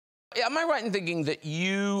Am I right in thinking that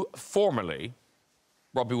you, formerly,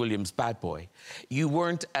 Robbie Williams' bad boy, you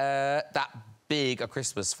weren't that big a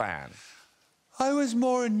Christmas fan? I was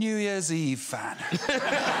more a New Year's Eve fan.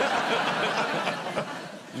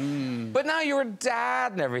 But now you're a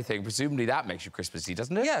dad and everything. Presumably that makes you Christmassy,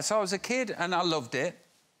 doesn't it? Yeah, so I was a kid and I loved it.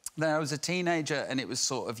 Then I was a teenager and it was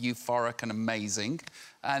sort of euphoric and amazing.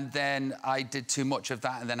 And then I did too much of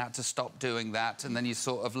that and then had to stop doing that. And then you're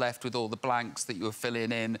sort of left with all the blanks that you were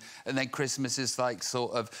filling in. And then Christmas is like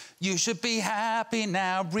sort of, you should be happy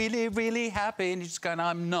now, really, really happy. And you're just going,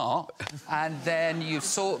 I'm not. And then you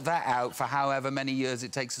sort that out for however many years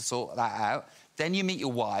it takes to sort that out. Then you meet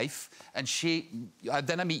your wife, and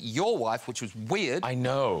then I meet your wife, which was weird. I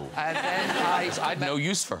know. And then I had no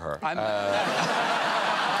use for her. I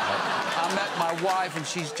met my wife, and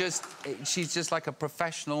she's just like a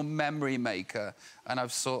professional memory maker. And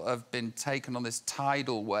I've sort of been taken on this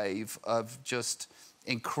tidal wave of just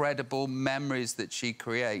incredible memories that she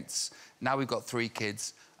creates. Now we've got 3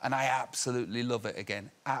 kids, and I absolutely love it again.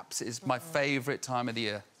 It's my favourite time of the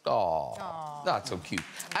year. Oh, that's so cute.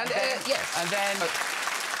 And yes. And then,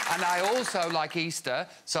 and I also like Easter,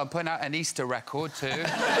 so I'm putting out an Easter record too.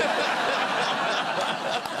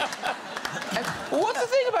 What's the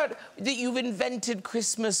thing about that you've invented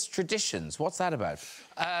Christmas traditions? What's that about?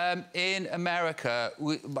 In America,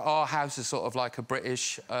 our house is sort of like a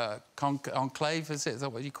British enclave, is it? Is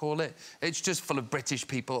that what you call it? It's just full of British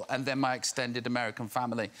people and then my extended American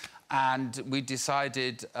family. And we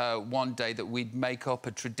decided one day that we'd make up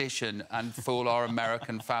a tradition and fool our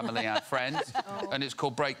American family and friends. And it's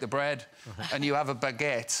called Break the Bread. And you have a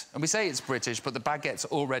baguette. And we say it's British, but the baguette's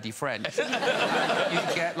already French. You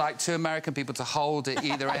get, like, 2 American people to hold it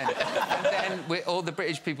either end. And then all the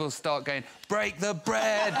British people start going, break the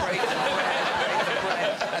bread, break the bread, break the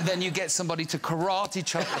bread. And then you get somebody to karate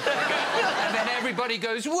chop the baguette. And then everybody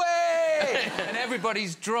goes, way! And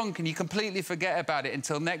everybody's drunk, and you completely forget about it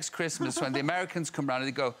until next Christmas when the Americans come round and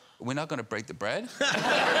they go, we're not going to break the bread.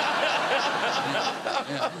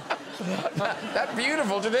 That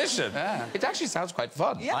beautiful tradition. Yeah. It actually sounds quite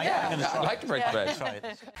fun. Yeah. I'd like to break the bread. Try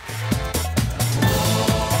it.